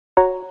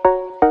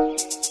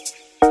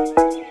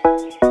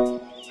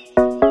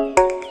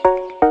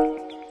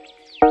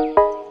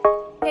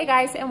Hey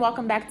guys, and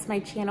welcome back to my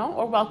channel,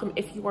 or welcome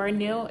if you are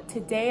new.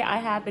 Today I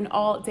have an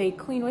all-day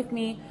clean with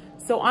me.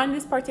 So on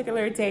this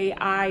particular day,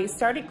 I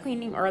started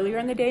cleaning earlier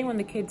in the day when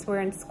the kids were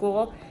in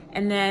school,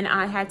 and then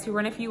I had to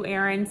run a few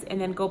errands and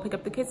then go pick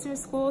up the kids from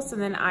school. So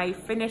then I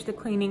finished the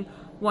cleaning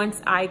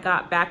once I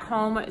got back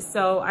home.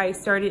 So I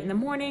started in the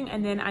morning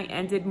and then I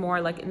ended more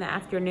like in the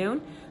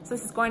afternoon. So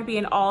this is going to be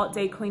an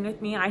all-day clean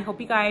with me. I hope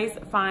you guys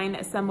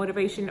find some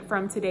motivation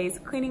from today's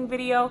cleaning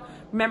video.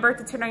 Remember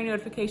to turn on your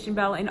notification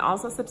bell and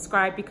also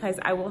subscribe, because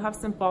I will have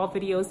some fall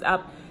videos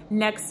up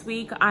next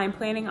week. I'm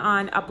planning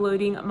on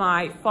uploading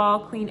my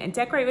fall clean and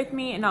decorate with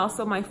me and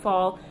also my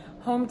fall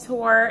home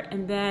tour.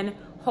 And then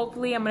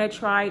hopefully I'm gonna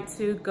try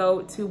to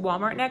go to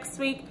Walmart next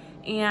week.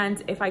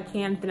 And if I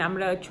can, then I'm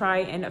gonna try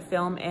and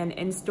film an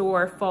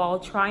in-store fall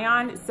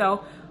try-on.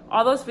 So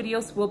all those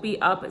videos will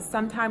be up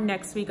sometime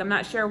next week. I'm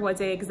not sure what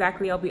day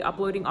exactly I'll be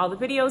uploading all the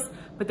videos,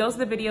 but those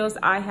are the videos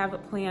I have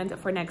planned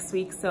for next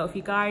week. So if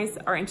you guys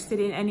are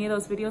interested in any of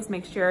those videos,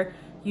 make sure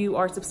you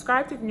are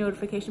subscribed with the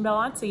notification bell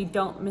on so you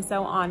don't miss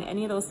out on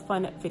any of those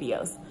fun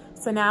videos.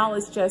 So now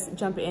let's just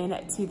jump in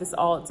to this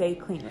all-day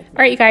clean with me.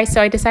 All right, you guys,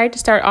 so I decided to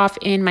start off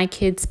in my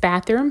kids'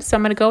 bathroom. So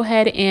I'm gonna go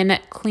ahead and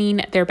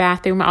clean their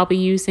bathroom. I'll be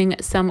using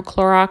some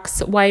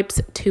Clorox wipes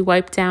to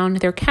wipe down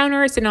their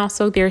counters and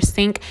also their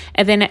sink.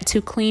 And then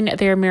to clean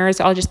their mirrors,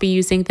 I'll just be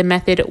using the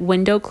Method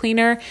window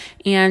cleaner.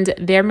 And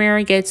their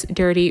mirror gets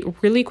dirty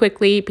really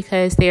quickly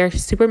because they are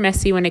super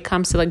messy when it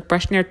comes to like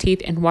brushing their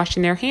teeth and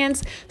washing their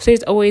hands. So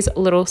there's always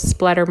little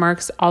splatter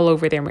marks all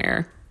over their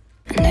mirror.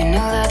 And I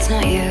know that's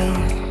not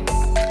you.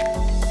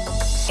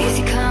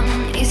 Easy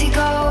come, easy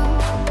go.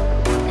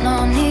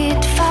 No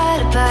need to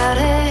fight about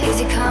it.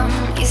 Easy come,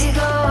 easy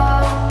go.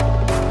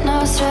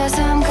 No stress,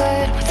 I'm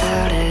good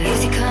without it.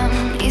 Easy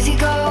come, easy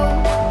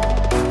go.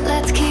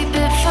 Let's keep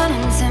it fun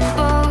and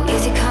simple.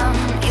 Easy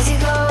come, easy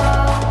go.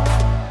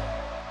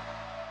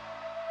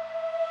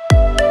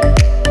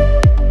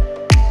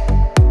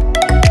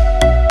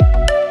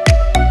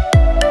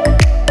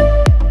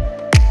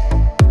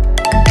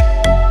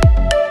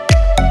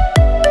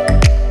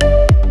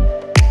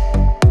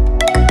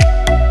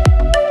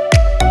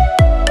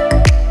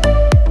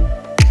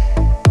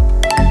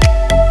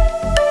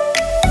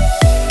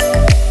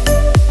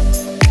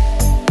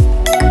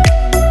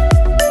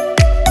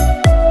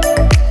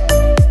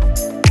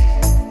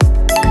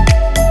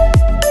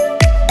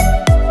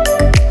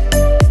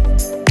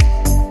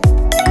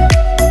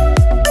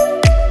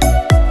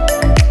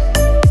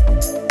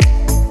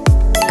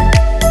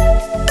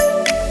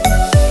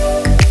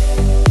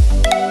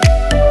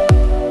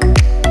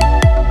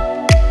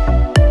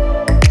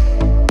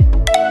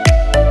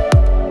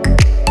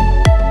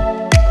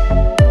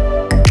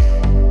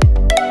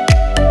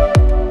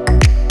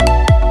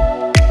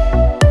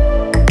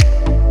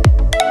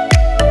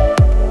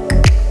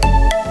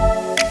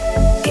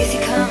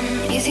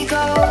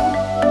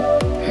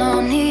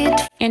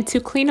 And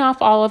to clean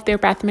off all of their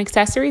bathroom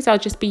accessories, I'll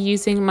just be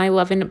using my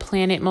Love and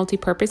Planet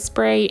multi-purpose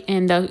spray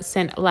in the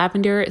scent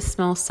lavender. It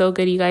smells so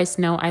good. You guys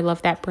know I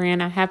love that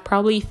brand. I have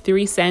probably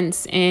 3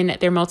 scents in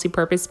their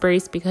multi-purpose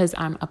sprays because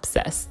I'm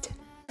obsessed.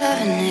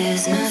 Loving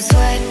is no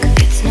sweat,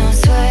 it's no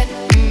sweat.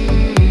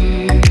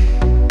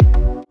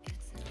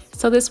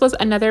 So this was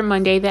another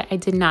Monday that I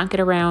did not get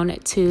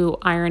around to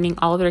ironing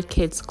all of their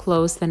kids'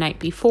 clothes the night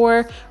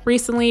before.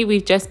 Recently,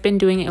 we've just been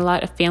doing a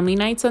lot of family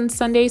nights on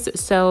Sundays.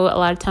 So a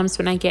lot of times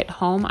when I get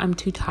home, I'm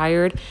too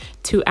tired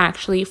to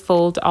actually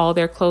fold all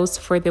their clothes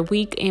for the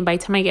week. And by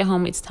the time I get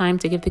home, it's time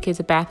to give the kids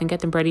a bath and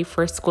get them ready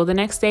for school the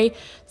next day.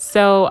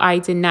 So I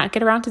did not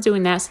get around to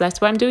doing that. So that's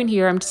what I'm doing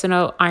here. I'm just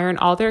gonna iron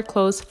all their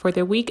clothes for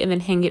the week and then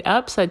hang it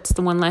up. So it's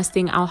the one less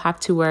thing I'll have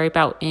to worry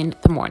about in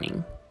the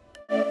morning.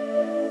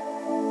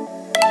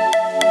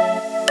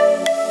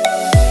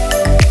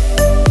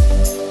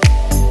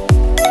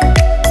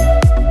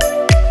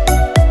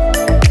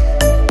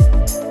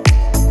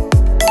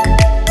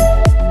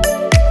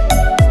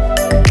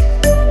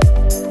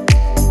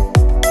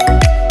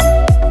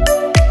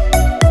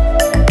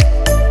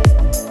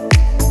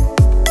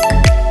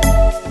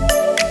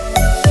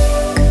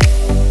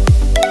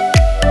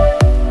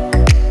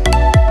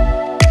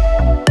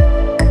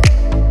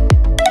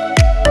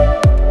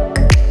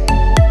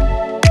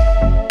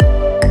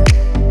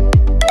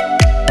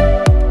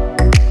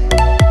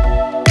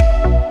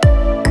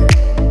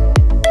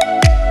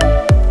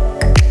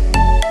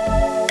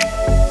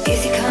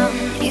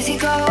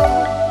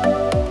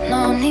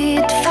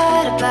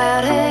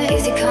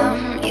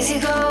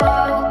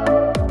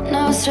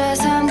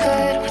 Stress, I'm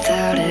good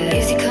without it.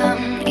 Easy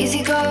come,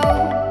 easy go.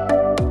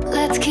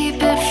 Let's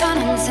keep it fun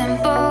and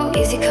simple.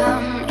 Easy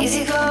come,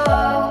 easy go.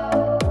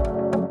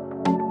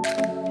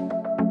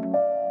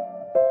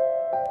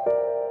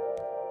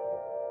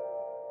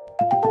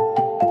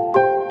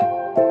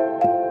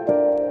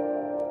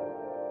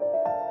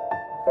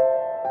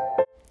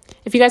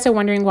 If you guys are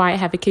wondering why I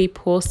have a kiddie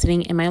pool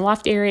sitting in my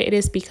loft area, it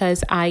is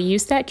because I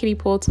use that kiddie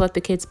pool to let the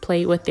kids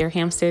play with their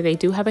hamster. They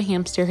do have a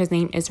hamster. His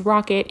name is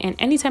Rocket, and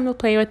anytime they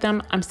play with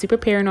them, I'm super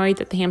paranoid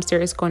that the hamster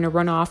is going to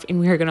run off and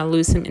we are going to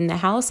lose him in the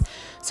house.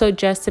 So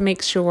just to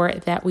make sure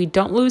that we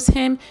don't lose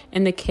him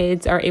and the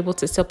kids are able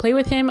to still play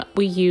with him,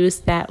 we use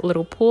that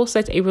little pool.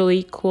 So that's a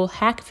really cool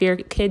hack. If your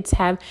kids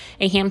have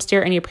a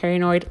hamster and you're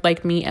paranoid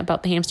like me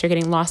about the hamster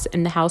getting lost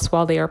in the house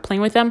while they are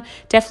playing with them,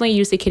 definitely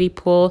use the kiddie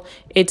pool.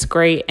 It's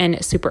great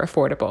and super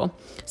affordable.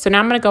 So now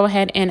I'm going to go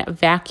ahead and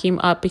vacuum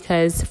up,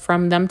 because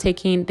from them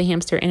taking the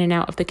hamster in and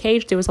out of the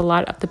cage, there was a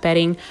lot of the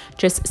bedding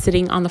just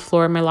sitting on the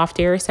floor in my loft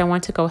area. So I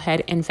want to go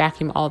ahead and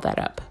vacuum all that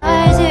up.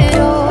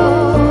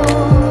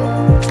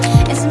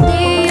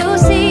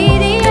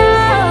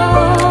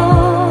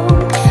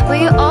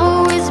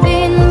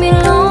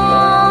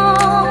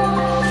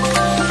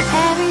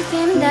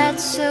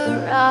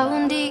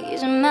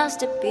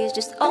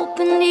 Just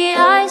open the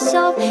eyes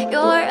of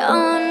your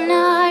own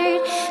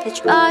heart. The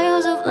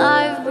trials of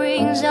life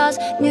brings us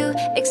new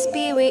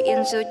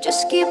experience, so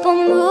just keep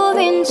on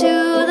moving to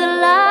the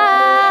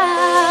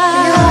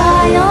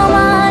light. Your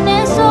mind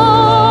and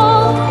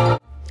soul.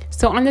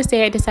 So on this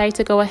day, I decided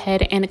to go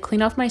ahead and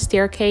clean off my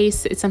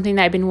staircase. It's something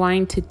that I've been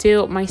wanting to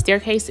do. My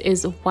staircase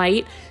is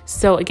white,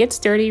 so it gets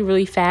dirty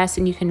really fast,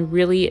 and you can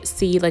really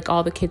see like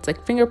all the kids'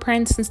 like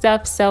fingerprints and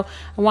stuff. So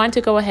I wanted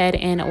to go ahead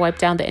and wipe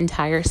down the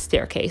entire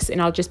staircase,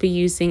 and I'll just be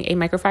using a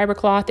microfiber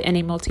cloth and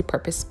a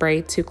multi-purpose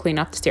spray to clean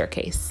off the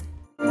staircase.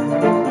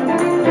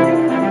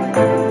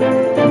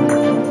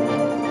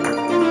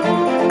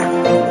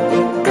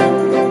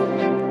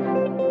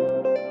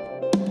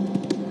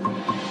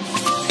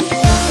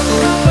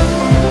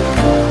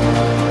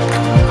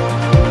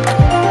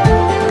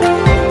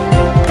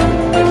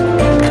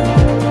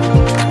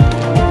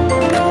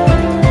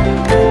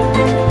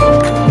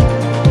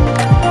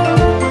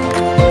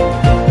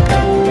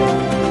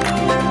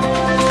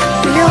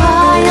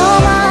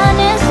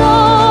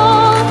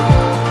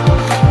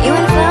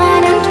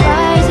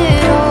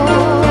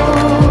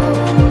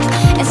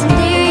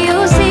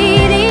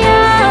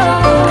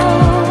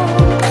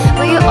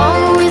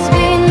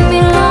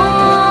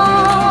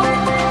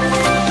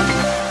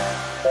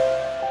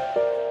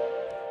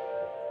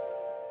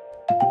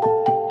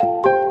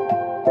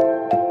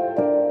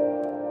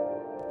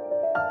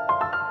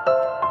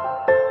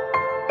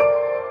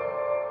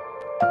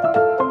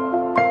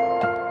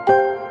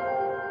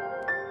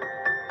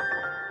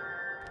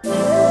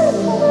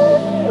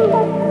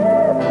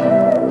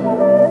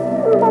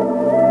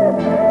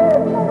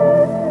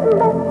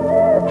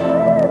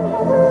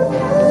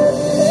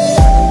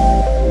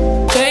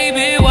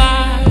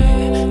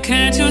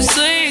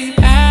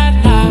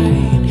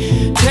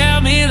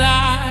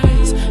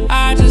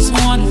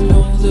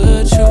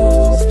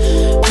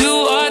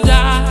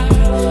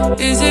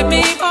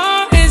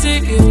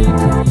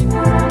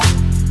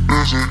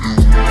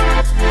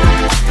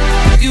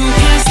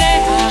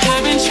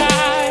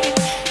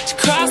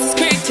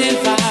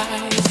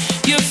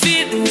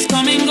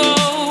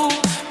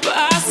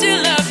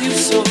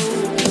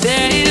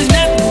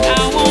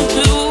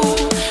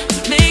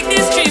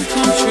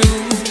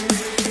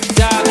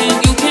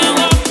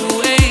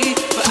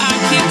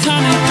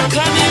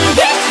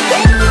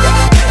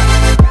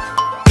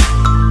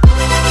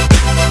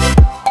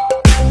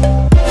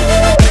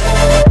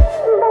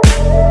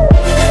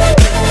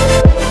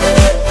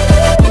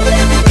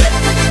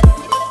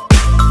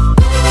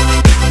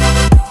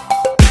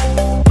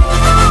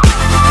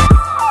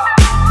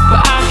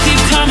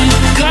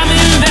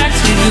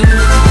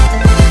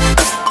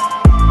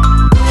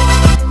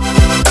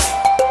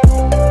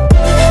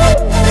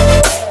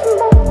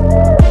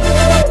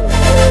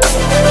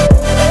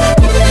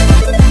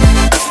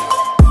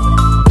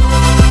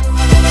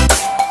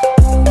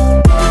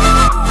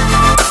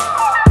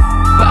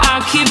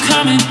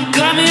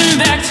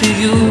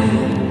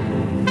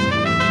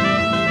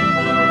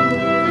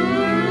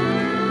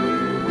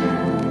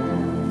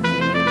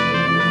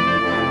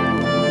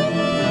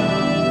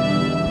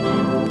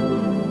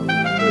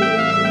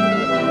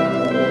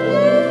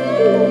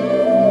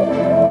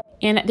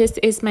 And this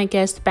is my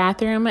guest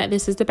bathroom.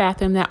 This is the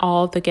bathroom that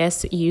all the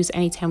guests use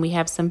anytime we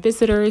have some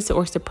visitors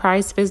or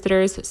surprise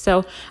visitors.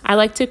 So I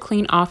like to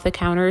clean off the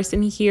counters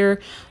in here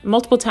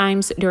multiple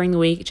times during the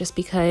week, just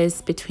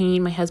because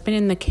between my husband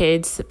and the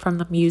kids, from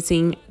them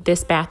using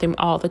this bathroom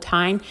all the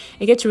time,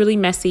 it gets really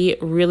messy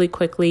really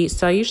quickly.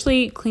 So I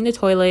usually clean the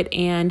toilet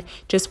and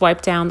just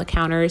wipe down the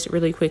counters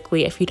really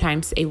quickly a few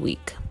times a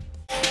week.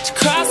 To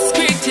cross this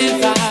great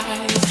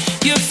divide,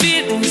 your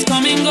feelings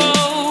come and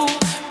go,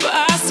 but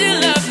I still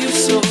love you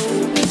so.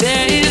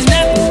 There is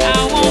nothing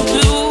I won't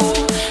do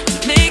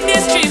to make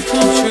this dream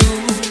come true.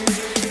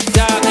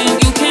 Darling,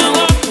 you can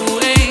walk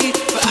away,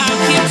 but I'll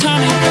keep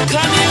coming back to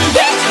you.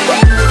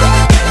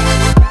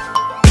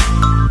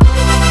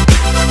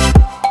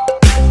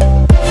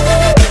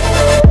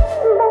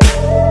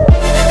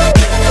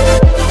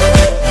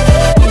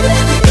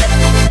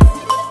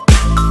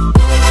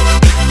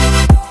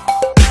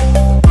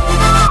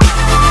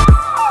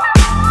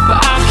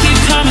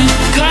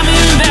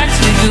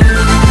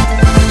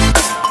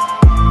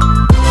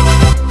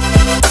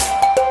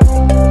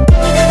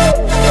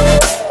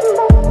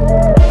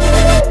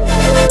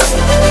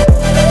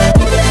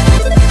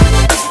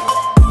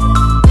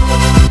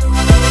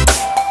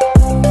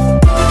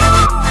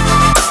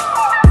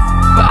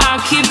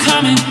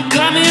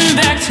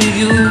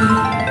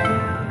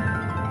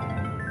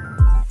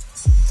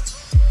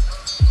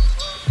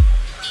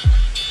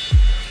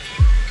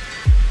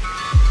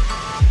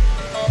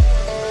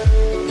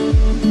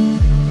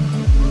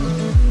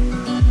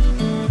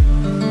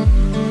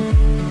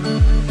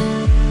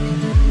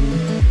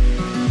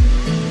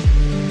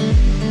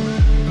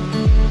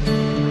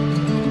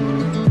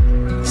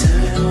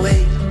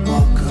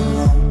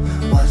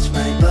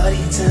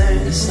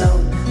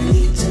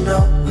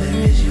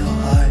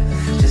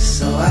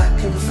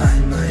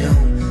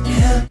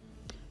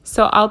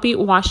 So I'll be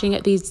washing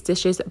these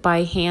dishes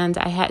by hand.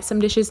 I had some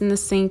dishes in the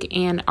sink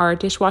and our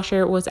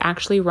dishwasher was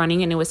actually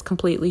running and it was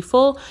completely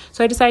full.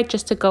 So I decided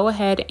just to go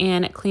ahead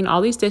and clean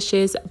all these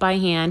dishes by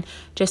hand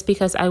just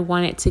because I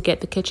wanted to get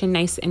the kitchen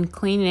nice and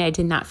clean, and I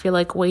did not feel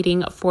like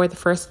waiting for the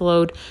first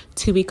load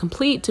to be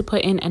complete to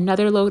put in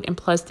another load, and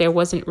plus there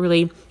wasn't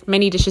really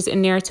many dishes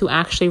in there to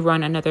actually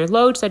run another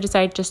load. So I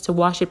decided just to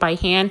wash it by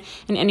hand.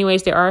 And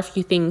anyways, there are a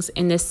few things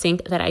in this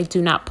sink that I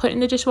do not put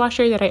in the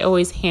dishwasher that I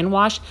always hand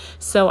wash.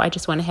 So I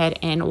just went ahead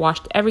and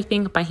washed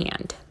everything by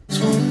hand.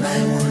 One by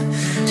one,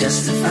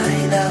 just to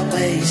find out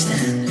where you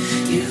stand.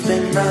 You've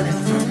been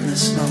running from the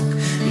smoke,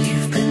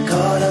 you've been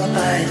caught up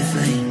by the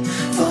flame,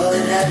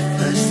 falling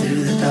headfirst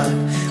through the dark,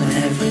 when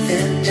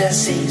everything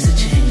just seems to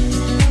change.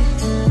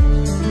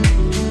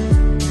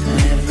 When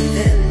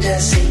everything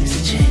just seems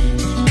to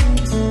change.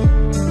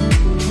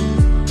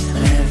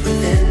 When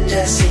everything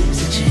just seems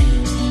to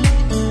change.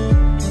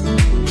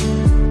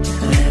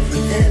 When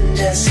everything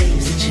just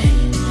seems to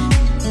change.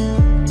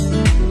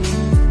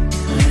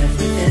 When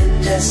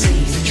everything just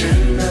seems to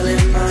tremble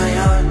in my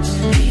arms,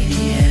 be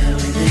the air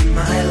within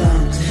my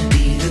lungs,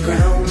 be the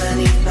ground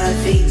beneath my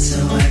feet so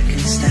I can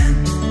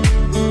stand.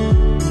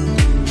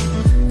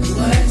 The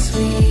words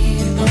we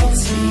both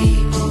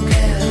speak will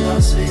get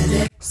lost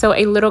with it. So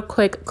a little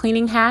quick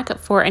cleaning hack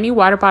for any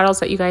water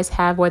bottles that you guys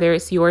have, whether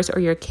it's yours or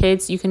your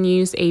kids, you can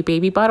use a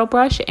baby bottle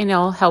brush and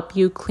it'll help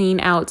you clean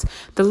out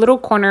the little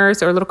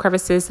corners or little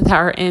crevices that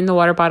are in the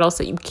water bottles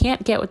that you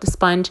can't get with the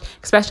sponge,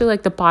 especially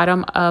like the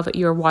bottom of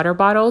your water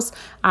bottles.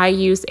 I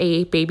use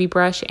a baby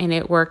brush and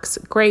it works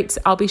great.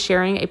 I'll be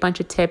sharing a bunch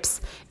of tips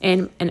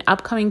in an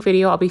upcoming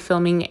video. I'll be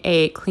filming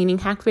a cleaning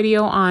hack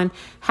video on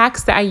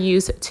hacks that I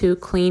use to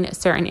clean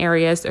certain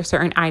areas or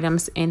certain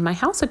items in my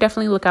house. So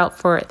definitely look out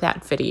for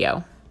that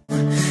video.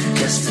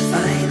 Just to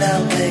find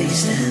out where you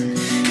stand.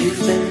 You've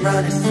been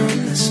running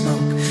from the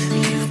smoke,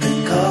 you've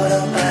been caught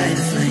up by the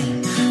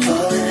flame,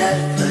 falling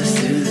headfirst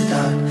through the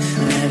dark,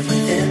 when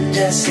everything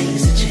just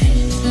seems to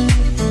change.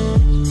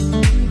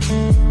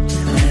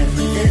 When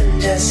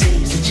everything just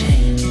seems to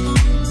change.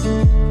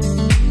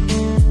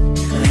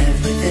 When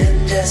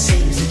everything just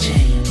seems to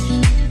change.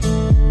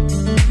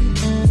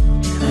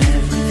 When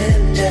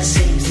everything just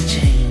seems to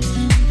change.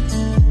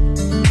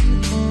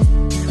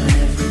 When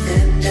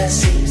everything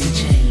just seems to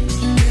change.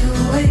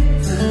 Wait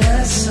for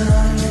the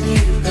sun when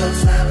you've got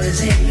flowers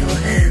in your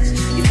hands.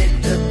 You pick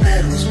the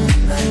petals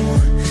one by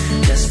one,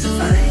 just to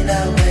find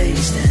out where you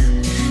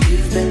stand.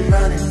 You've been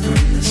running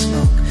from the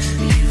smoke,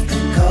 you've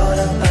been caught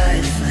up by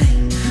the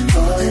flame,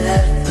 falling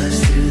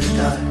headfirst through the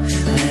dark,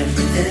 when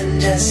everything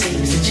just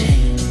seems to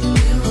change.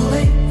 We'll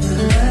wait for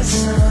the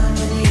sun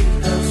when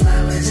you've got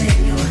flowers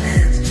in your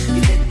hands.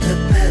 You pick the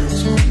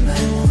petals one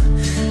by one,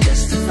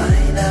 just to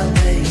find out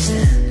where you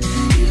stand.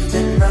 You've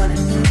been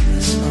running from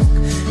the smoke,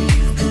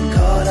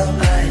 caught up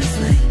by the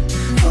flame,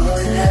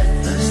 falling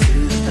headfirst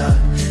through the dark,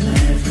 when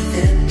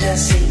everything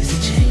just seems to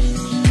change.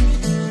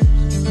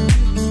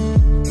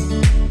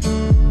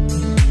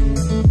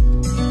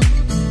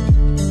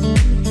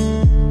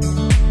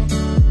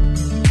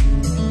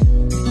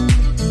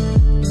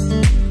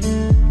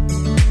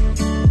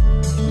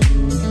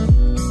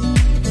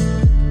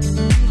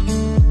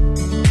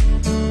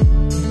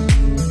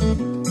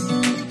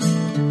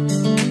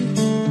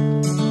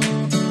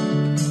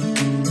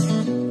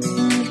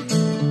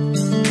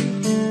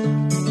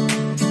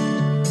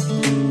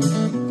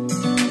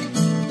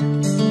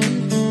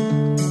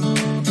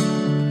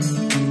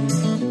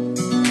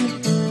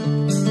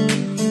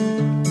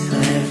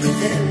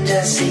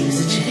 Seems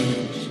to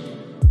change.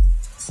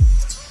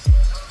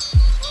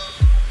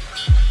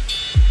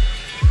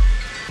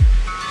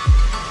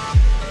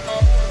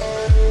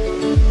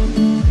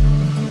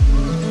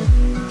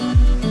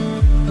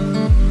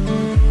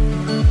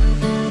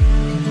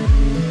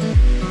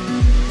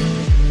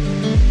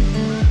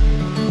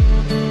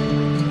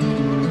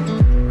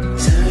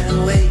 Turn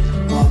away,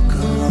 walk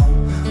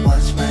alone,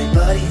 watch my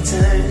body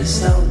turn to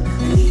stone.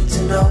 I need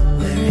to know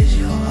where is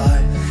your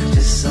heart,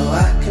 just so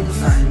I can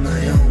find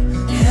my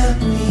own. Help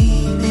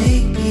me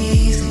make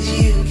peace, cause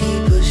you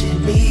keep pushing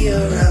me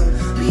around,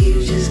 but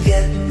you just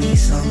get me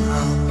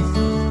somehow.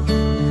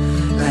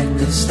 Like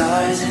the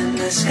stars in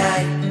the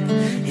sky,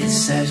 it's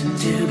certain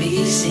to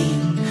be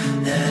seen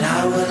that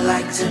I would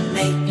like to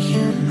make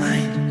you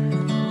mine.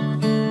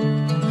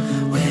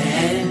 We're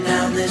heading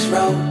down this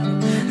road,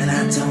 and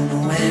I don't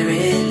know where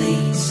it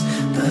leads,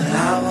 but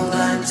I will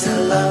learn to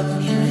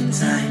love you in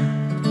time.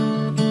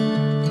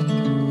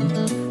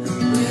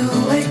 And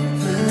we'll wait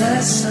for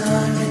the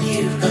sun when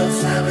you've got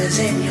flowers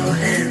in your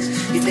hands.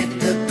 You pick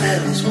the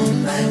petals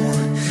one by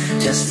one,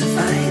 just to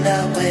find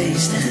out where you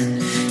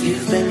stand.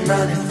 You've been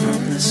running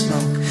from the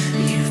smoke,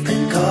 you've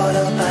been caught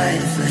up by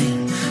the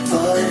flame,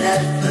 falling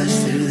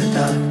headfirst through the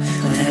dark,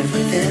 when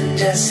everything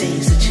just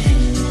seems to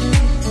change.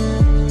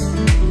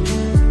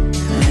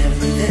 When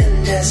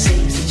everything just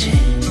seems to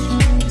change.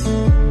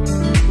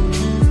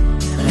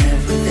 When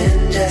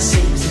everything just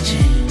seems to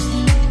change.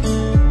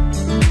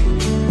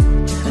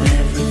 When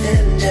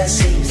everything just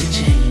seems to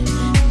change.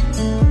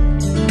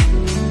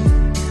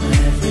 When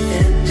everything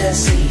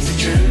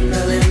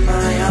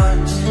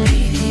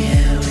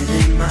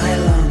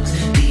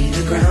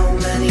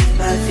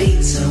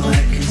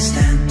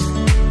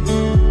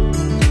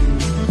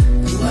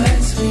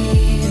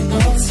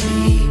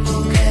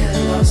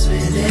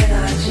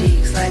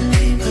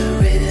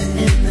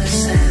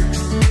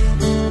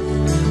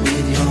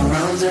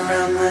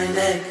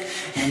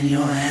and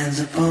your hands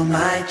upon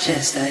my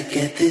chest, I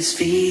get this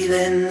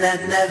feeling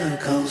that never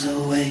goes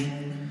away.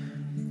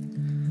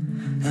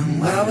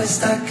 And while we're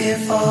stuck here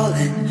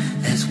falling,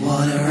 there's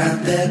water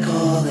out there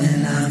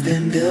calling. I've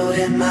been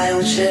building my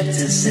own ship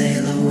to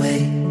sail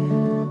away.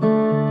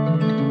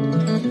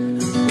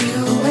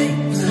 We'll wait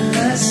for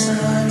the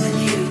sun when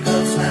you've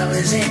got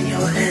flowers in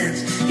your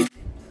hands.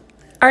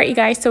 All right, you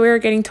guys, so we're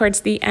getting towards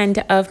the end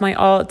of my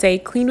all day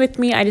clean with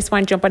me. I just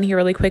want to jump on here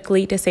really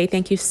quickly to say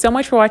thank you so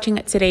much for watching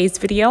today's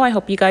video. I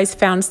hope you guys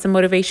found some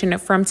motivation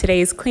from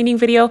today's cleaning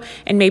video,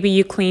 and maybe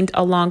you cleaned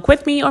along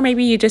with me, or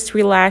maybe you just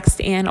relaxed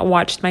and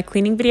watched my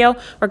cleaning video.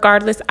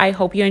 Regardless, I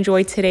hope you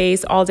enjoyed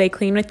today's all day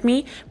clean with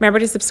me. Remember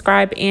to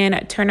subscribe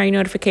and turn on your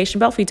notification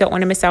bell if you don't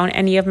want to miss out on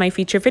any of my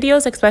future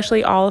videos,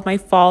 especially all of my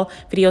fall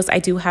videos I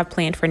do have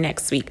planned for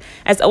next week.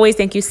 As always,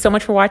 thank you so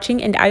much for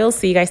watching, and I will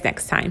see you guys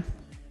next time.